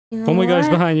You know Oh my god, he's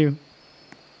what? behind you.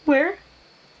 Where?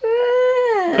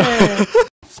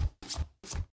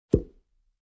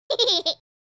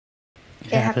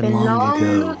 It happened long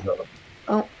ago.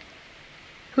 Oh.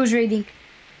 Who's reading?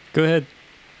 Go ahead.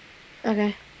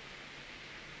 Okay.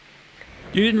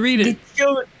 You didn't read it.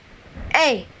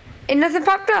 Hey! And nothing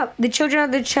popped up. The children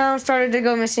of the town started to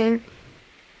go missing.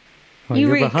 Oh, You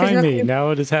you're read, 'cause behind me. nothing-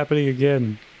 Now it is happening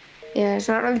again. Yeah, it's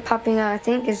not really popping out. I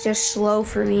think it's just slow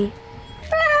for me.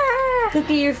 Ah, look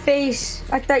at your face.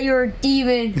 I thought you were a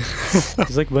demon.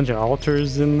 There's like a bunch of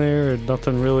altars in there and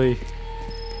nothing really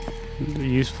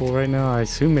useful right now. I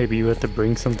assume maybe you have to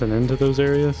bring something into those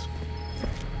areas.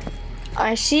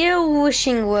 I see a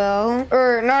wishing well.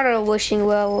 Or not a wishing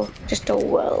well, just a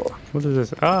well. What is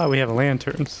this? Ah, we have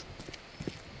lanterns.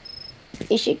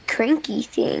 It's a cranky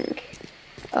thing.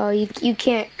 Oh, you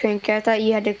can't crank it. I thought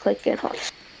you had to click it.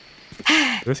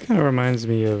 This kind of reminds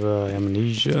me of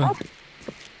Amnesia.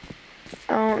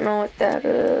 I don't know what that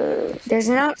is. There's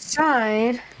an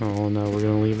outside. Oh no, we're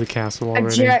gonna leave the castle already.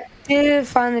 Objective,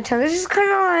 find the town. This is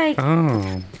kind of like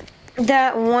Oh.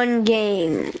 that one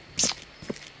game.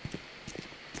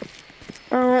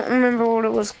 I don't remember what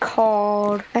it was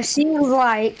called. I see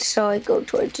light, so I go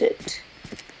towards it.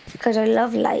 Because I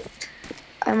love light.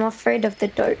 I'm afraid of the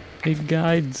dark. It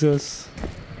guides us.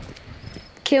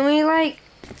 Can we like...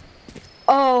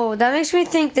 Oh, that makes me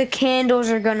think the candles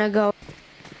are gonna go.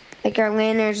 Like our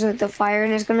lanterns with the fire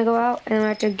and it's gonna go out. And we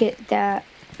have to get that.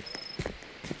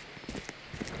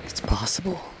 It's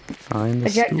possible. Find the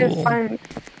Objective, school. find...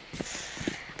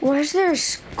 Where's their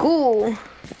school?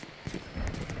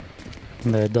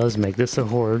 That does make this a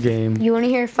horror game. You want to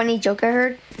hear a funny joke I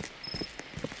heard?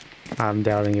 I'm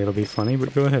doubting it'll be funny,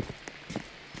 but go ahead.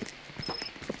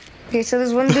 Okay, so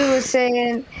this one dude was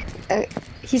saying,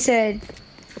 he said,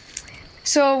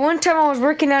 so one time I was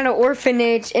working at an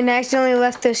orphanage and I accidentally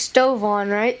left the stove on,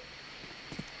 right?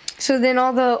 So then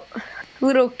all the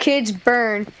little kids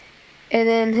burned. And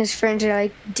then his friends are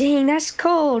like, dang, that's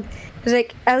cold. It was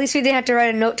like, at least we didn't have to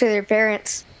write a note to their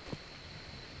parents.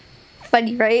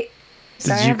 Funny, right?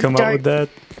 Did you come up with that?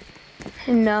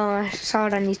 No, I saw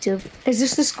it on YouTube. Is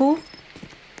this the school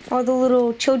all the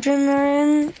little children are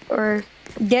in? Or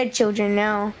dead children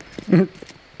now?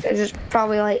 It's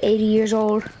probably like 80 years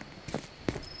old.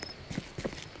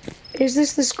 Is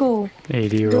this the school?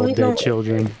 80-year-old dead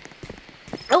children.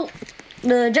 Oh!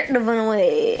 The objective went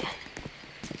away.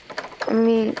 I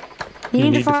mean, you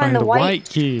need to find the white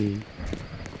key.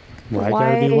 Why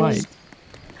gotta be white?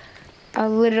 I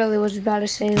literally was about to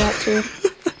say that too.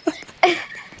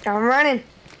 I'm running.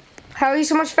 How are you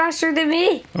so much faster than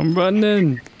me? I'm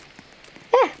running.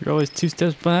 Yeah. You're always 2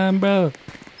 steps behind, bro.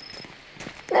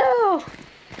 No.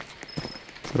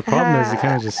 So the problem is it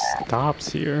kind of just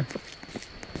stops here.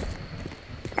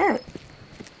 Oh.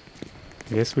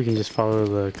 I guess we can just follow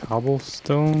the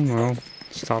cobblestone. Well,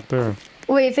 stop there.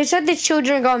 Wait, if it said the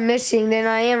children gone missing, then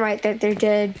I am right that they're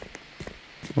dead.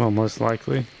 Well, most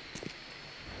likely.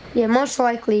 Yeah, most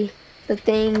likely the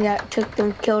thing that took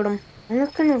them killed them. I'm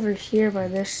looking over here by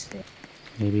this thing.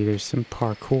 Maybe there's some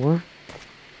parkour.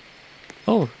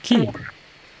 Oh, key.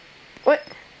 What?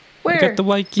 Where? I got the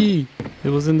white key. It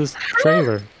was in this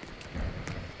trailer.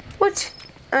 What?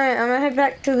 Alright, I'm gonna head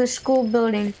back to the school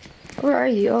building. Where are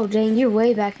you? Oh, dang, you're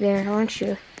way back there, aren't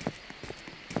you?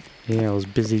 Yeah, I was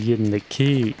busy getting the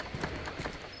key.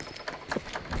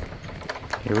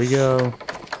 Here we go.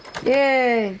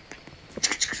 Yay!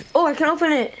 Oh, I can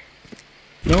open it!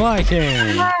 No, I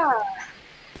can. Ah.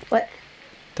 What?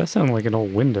 That sounded like an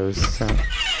old Windows sound.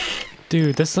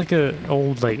 Dude, that's like a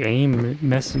old like AIM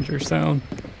messenger sound.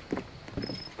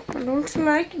 I don't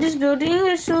like this building,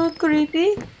 it's so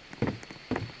creepy.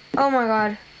 Oh my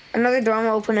god. Another door, I'm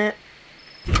gonna open it.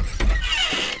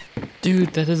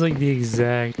 Dude, that is like the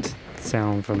exact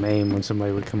sound from AIM when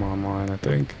somebody would come online, I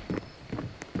think.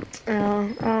 Oh,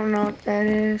 I don't know what that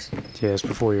is. Yeah, it's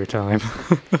before your time.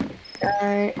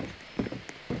 Alright.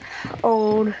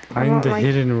 Old. Find the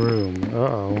hidden room.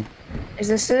 Uh-oh. Is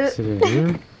this it? Is it in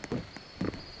here?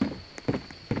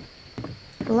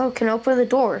 Hello, can I open the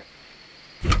door?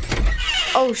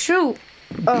 Oh, shoot!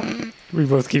 Oh. We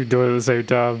both keep doing it at the same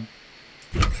time.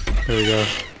 There we go.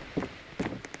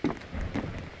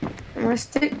 I'm gonna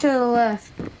stick to the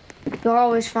left. You'll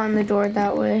always find the door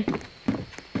that way.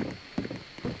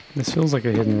 This feels like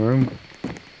a hidden room.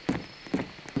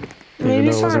 Maybe Even though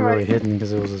it's it wasn't not really right. hidden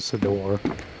because it was just a door.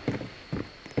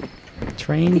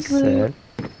 Train set.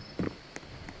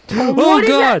 Oh What is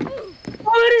god! that?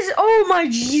 What is? Oh my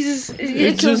Jesus!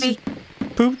 It killed just me.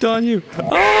 pooped on you.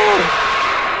 Oh!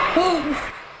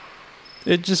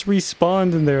 It just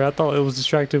respawned in there. I thought it was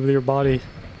distracted with your body.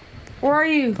 Where are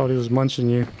you? Thought he was munching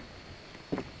you.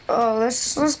 Oh,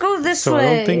 let's go this So way.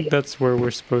 I don't think that's where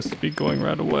we're supposed to be going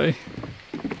right away.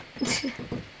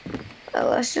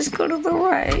 Let's just go to the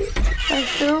right. I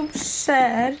feel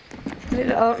sad.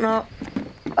 Oh, no.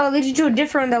 Oh, leads you to a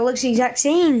different one that looks the exact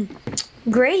same.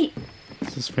 Great.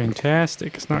 This is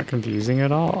fantastic. It's not confusing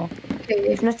at all. Okay,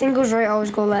 if nothing goes right,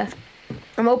 always go left.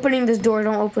 I'm opening this door.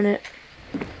 Don't open it.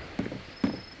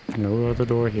 No other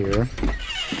door here.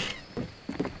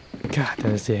 God,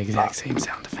 that is the exact same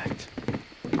sound effect.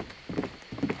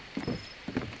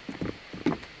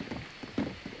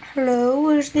 Hello,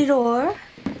 where's the door?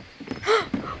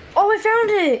 Oh, I found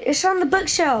it! It's on the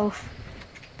bookshelf.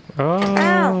 Oh!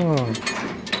 Ow.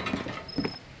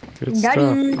 Good stuff.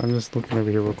 I'm just looking over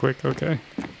here real quick. Okay.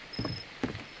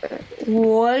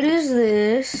 What is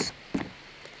this?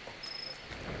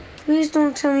 Please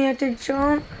don't tell me I have to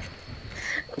jump.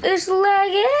 It's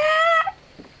lagging!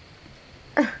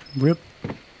 Rip.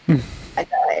 I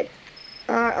died.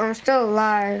 I'm still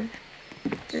alive.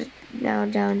 Just now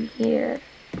down here.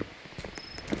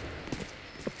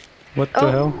 What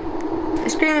the hell? I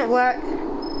scream at black.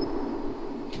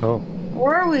 Oh.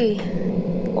 Where are we?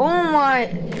 Oh my.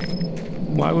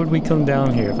 Why would we come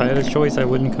down here? If I had a choice, I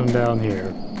wouldn't come down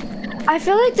here. I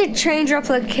feel like the trains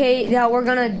replicate that we're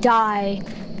gonna die.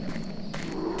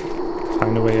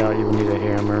 Find a way out, you will need a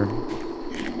hammer.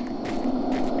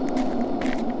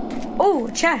 Oh,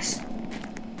 chest.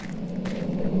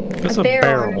 That's a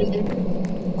barrel.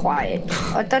 Quiet.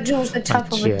 I thought it was the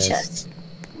top of a chest.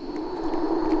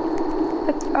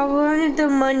 I wanted the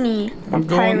money. I'm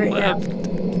going left.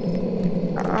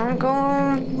 I'm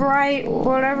going right,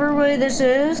 whatever way this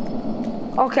is.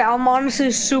 Okay, I'm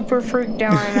honestly super freaked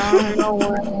out right now. I don't know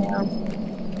where I am.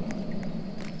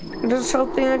 I'm just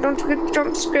hoping I don't get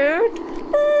jump scared.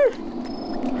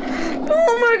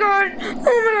 Oh my god!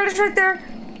 Oh my god, it's right there!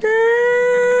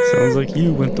 Sounds like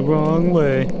you went the wrong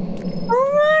way. I'm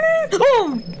running!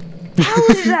 Oh! How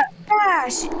is that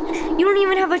fast? You don't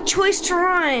even have a choice to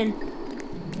run.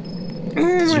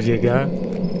 Did you get got?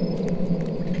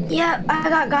 Yeah,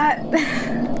 I got.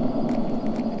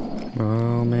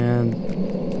 Oh man.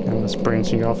 I was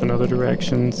branching off in other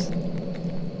directions.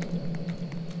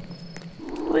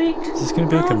 Wait. Is this gonna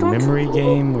be like a memory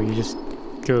game where you just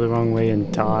go the wrong way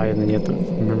and die and then you have to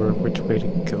remember which way to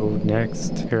go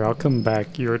next? Here, I'll come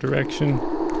back your direction.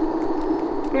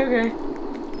 Okay.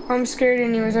 I'm scared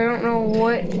anyways. I don't know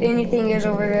what anything is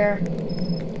over there.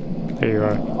 There you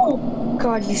are. Oh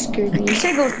god, you scared me. You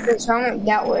said go straight, so I went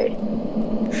that way.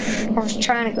 I was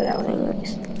trying to go that way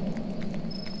anyways.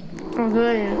 Oh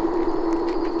good.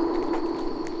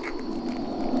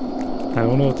 I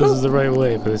don't know if this is the right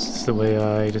way, but this is the way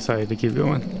I decided to keep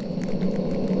going.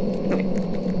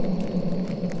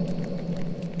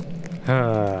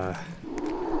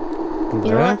 You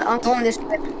know what? I'm going this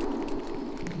way.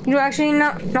 You know, actually,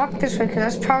 not this way,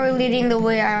 because that's probably leading the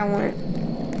way I went.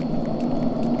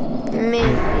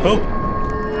 Maybe. Oh!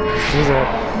 What was that?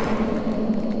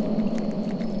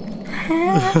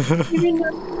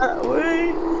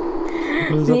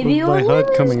 What is Maybe up with my HUD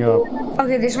coming up?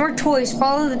 Okay, there's more toys.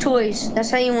 Follow the toys. That's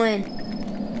how you win.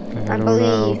 I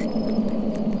believe.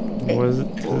 Does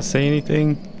it say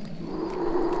anything?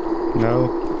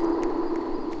 No.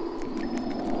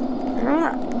 I don't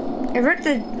know. I ripped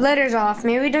the letters off.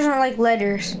 Maybe he doesn't like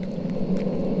letters.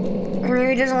 Or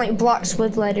maybe he doesn't like blocks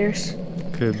with letters.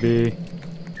 Could be.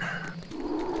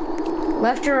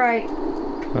 Left or right?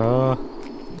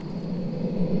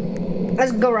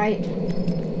 Let's go right.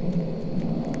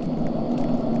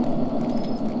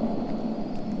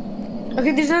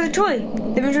 Okay, there's another toy.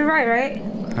 That means we're right?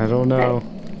 I don't know.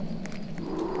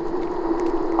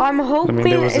 I'm hoping I mean,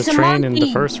 there was it's a train in monkey.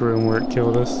 the first room where it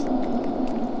killed us.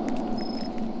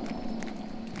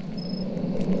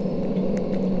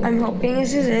 I'm hoping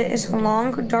this is it. It's a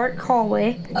long, dark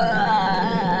hallway.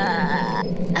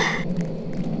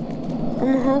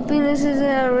 I'm hoping this is it.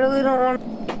 I really don't want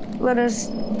to let us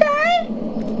die.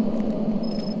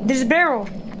 There's a barrel.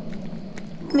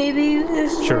 Maybe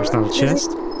this. Sure, it's not a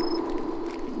chest.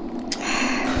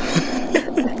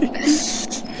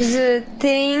 There's a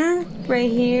thing right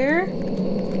here.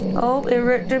 Oh, it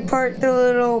ripped apart the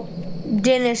little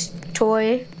dentist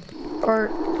toy. Or.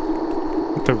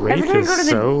 The Wraith is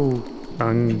so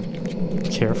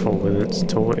uncareful with its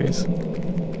toys.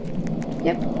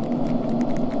 Yep.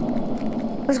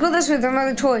 Let's go this way. There's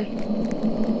another toy.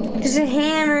 There's a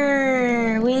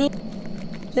hammer. We need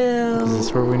the. Is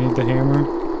this where we need the hammer?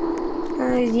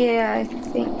 Yeah, I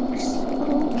think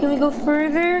so. Can we go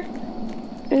further?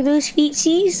 Are those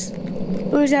feetsies?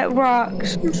 Or is that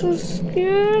rocks? I'm so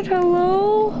scared.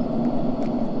 Hello?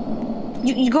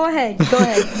 You go ahead. Go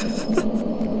ahead.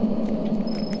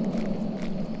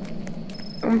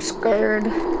 I'm scared.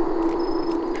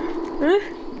 Huh?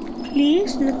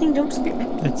 Please, nothing. Don't scare me.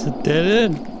 It's a dead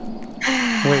end.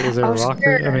 Wait, is there a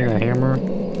rocket? I mean, a hammer?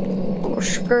 I'm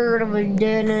scared of a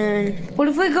dead end. What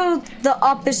if we go the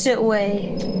opposite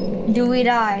way? Do we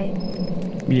die?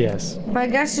 Yes. My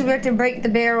guess is we have to break the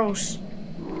barrels.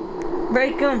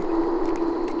 Break them.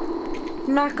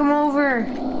 Knock them over.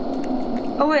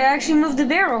 Oh wait, I actually moved the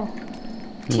barrel.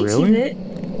 Teensy Really? bit.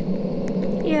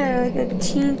 Yeah, like a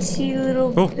teensy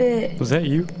little bit. Was that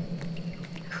you?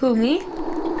 Who, me?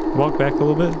 Walk back a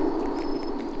little bit.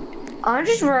 I'm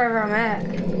just wherever I'm at.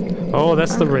 Oh,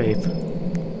 that's the Wraith.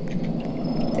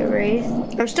 The Wraith?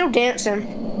 I'm still dancing.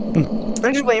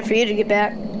 I'm just waiting for you to get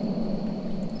back.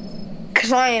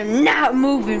 Cause I am not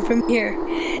moving from here.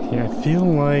 Yeah, I feel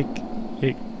like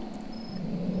it...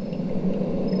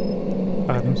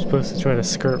 I'm supposed to try to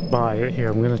skirt by it here.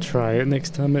 I'm gonna try it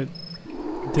next time it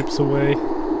dips away.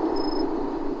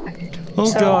 Oh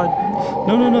god!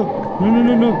 No, no, no! No, no,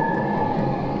 no, no!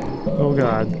 Oh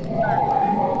god.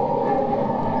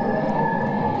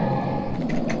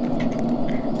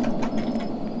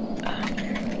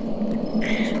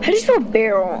 How do you spell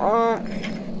barrel?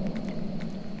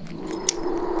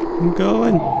 I'm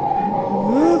going.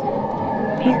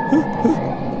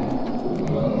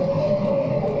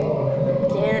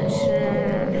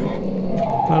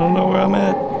 I don't know where I'm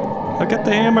at. I got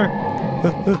the hammer.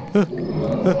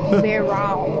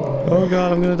 Barrel. Oh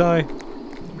god, I'm gonna die.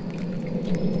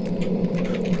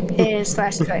 And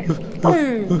slash the guy.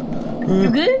 Boom. You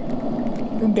good?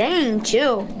 Dang,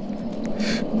 chill.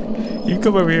 You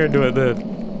come over here and do it then.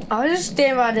 I was just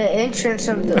standing by the entrance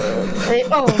of the.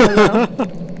 Oh, no.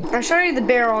 I'll show you the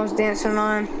barrel I was dancing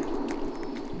on.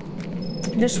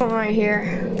 This one right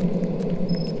here.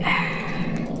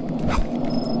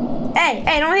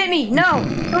 Hey, don't hit me! No!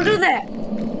 Don't do that!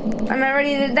 I'm not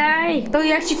ready to die. Oh,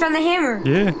 you actually found the hammer.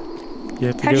 Yeah. You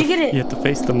have to How'd you get it? You have to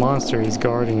face the monster. He's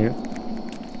guarding it.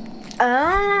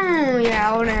 Oh,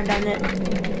 yeah, I wouldn't have done it.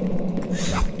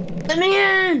 Let me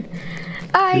in!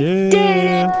 I did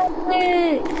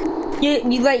it!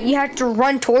 You had to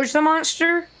run towards the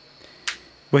monster?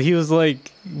 Well, he was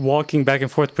like walking back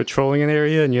and forth patrolling an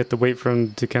area, and you have to wait for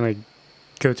him to kind of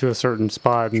go to a certain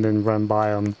spot and then run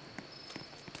by him.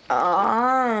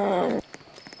 Oh.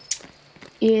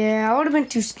 Yeah, I would have been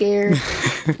too scared.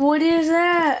 What is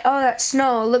that? Oh, that's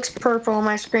snow. It looks purple on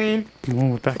my screen.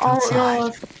 Well, we're back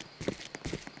outside.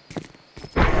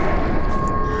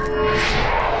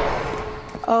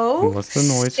 Oh, what's the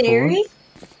noise scary?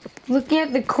 Looking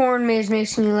at the corn maze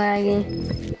makes me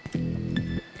laggy.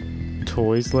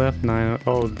 Toys left? 9.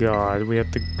 Oh god, we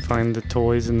have to find the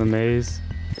toys in the maze.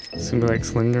 It's gonna be like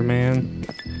Slender Man.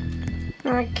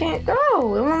 I can't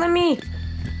go. It won't let me.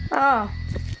 Oh.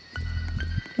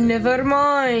 Never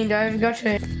mind. I've got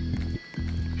it.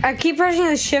 I keep pressing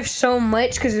the shift so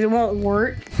much because it won't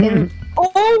work. And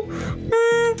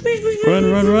please.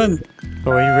 Run.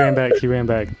 Oh, he ran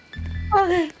back.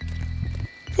 Okay.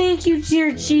 Thank you,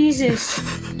 dear Jesus.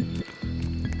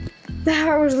 The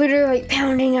heart was literally like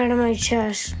pounding out of my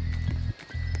chest.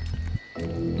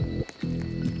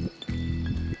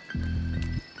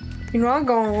 You're not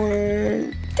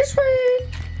going this way.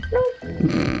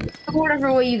 Nope.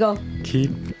 Whatever way you go.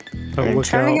 Keep a I'm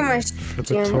trying to get my for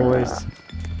the toys.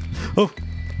 Oh,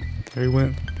 there he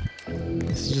went.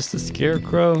 This is just a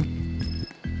scarecrow. He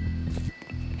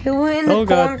went in the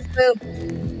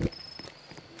cornfield.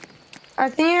 I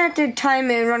think I have to time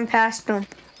it and run past him.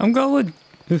 I'm going.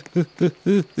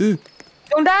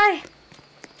 Don't die.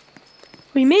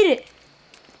 We made it.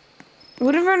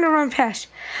 Whatever to run past.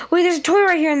 Wait, there's a toy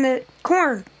right here in the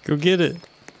corn. Go get it.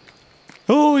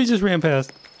 Oh, he just ran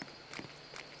past.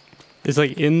 It's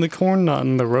like in the corn, not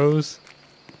in the rows.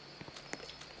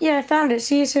 Yeah, I found it.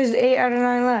 See, it says 8 out of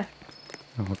 9 left.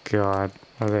 Oh god,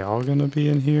 are they all gonna be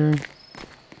in here?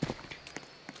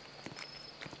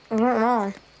 I don't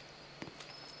know.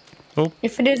 Oh,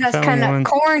 if it is, that's kind of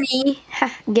corny.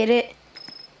 Get it?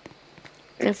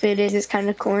 If it is, it's kind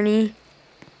of corny.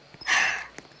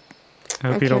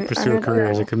 I hope you don't pursue a career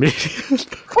as a comedian.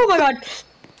 Oh my god!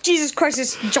 Jesus Christ,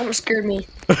 this jump scared me.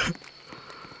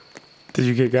 Did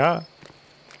you get got?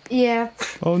 Yeah.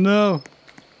 Oh no.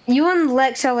 You and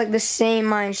Lex have like the same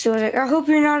mind. She was like, I hope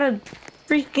you're not a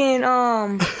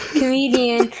freaking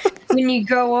comedian when you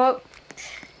grow up.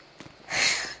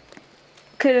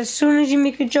 Cause as soon as you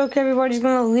make a joke, everybody's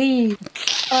gonna leave.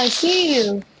 Oh, I see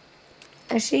you.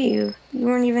 You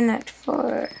weren't even that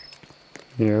far.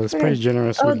 Yeah, it was pretty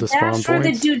generous with the spawn points. That's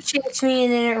where the dude chased me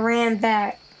and then it ran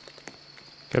back.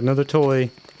 Got another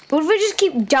toy. What if we just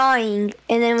keep dying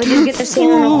and then we just get the same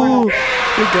one?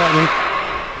 It got me.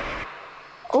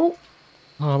 Oh.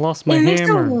 Oh, I lost my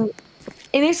hammer.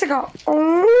 It makes like a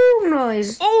oh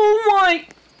noise. Oh my!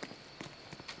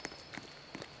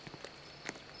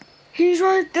 He's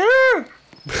right there.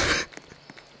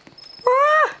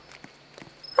 Ah!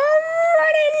 I'm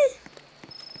running.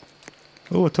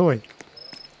 Oh, a toy.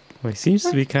 Well, he seems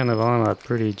to be kind of on a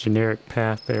pretty generic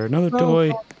path there. Another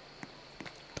toy.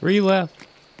 3 left.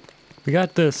 We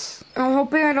got this. I'm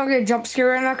hoping I don't get a jump scare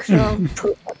right now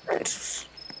because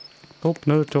Oh,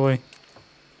 another toy.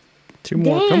 2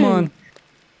 more. Come on.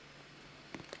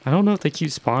 I don't know if they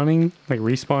keep spawning, like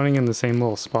respawning in the same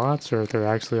little spots, or if they're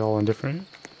actually all in different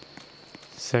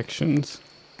sections.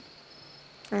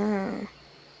 I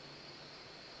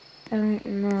don't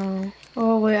know.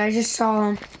 Oh wait, I just saw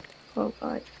him. Oh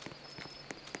god.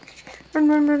 Run,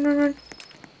 run, run, run, run.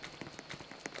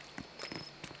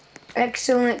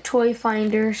 Excellent toy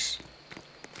finders.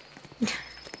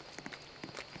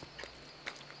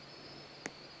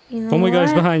 You know Oh my what?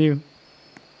 gosh, behind you.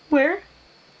 Where?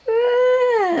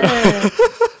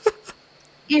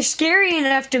 You're scary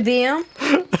enough to be him.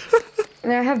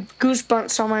 And I have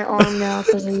goosebumps on my arm now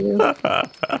because of you.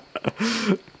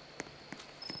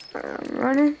 I'm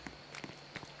running.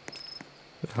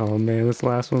 Oh man, this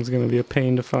last one's gonna be a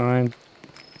pain to find.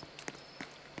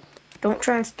 Don't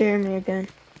try and scare me again.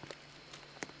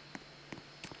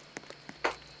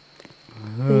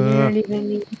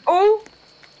 Oh!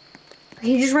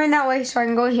 He just ran that way so I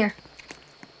can go in here.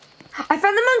 I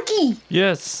found the monkey!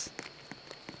 Yes!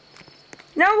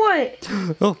 Now what?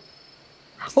 Oh!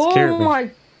 Oh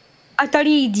my! I thought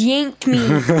he yanked me.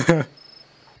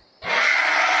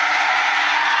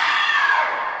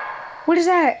 What is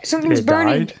that? Something's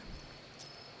burning. Died?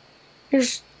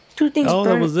 There's 2 things burning. Oh,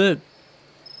 that was it.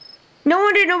 No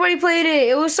wonder nobody played it.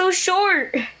 It was so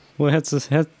short. Well, it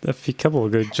had a couple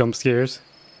of good jump scares.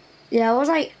 Yeah, it was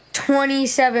like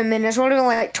 27 minutes. It would have been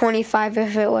like 25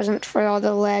 if it wasn't for all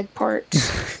the lag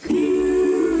parts.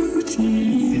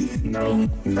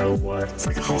 No, what? It's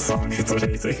like a whole song. It's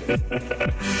amazing.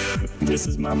 This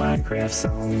is my Minecraft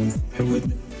song. Who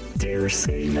would dare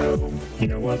say no? You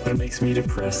know what? That makes me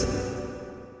depressed.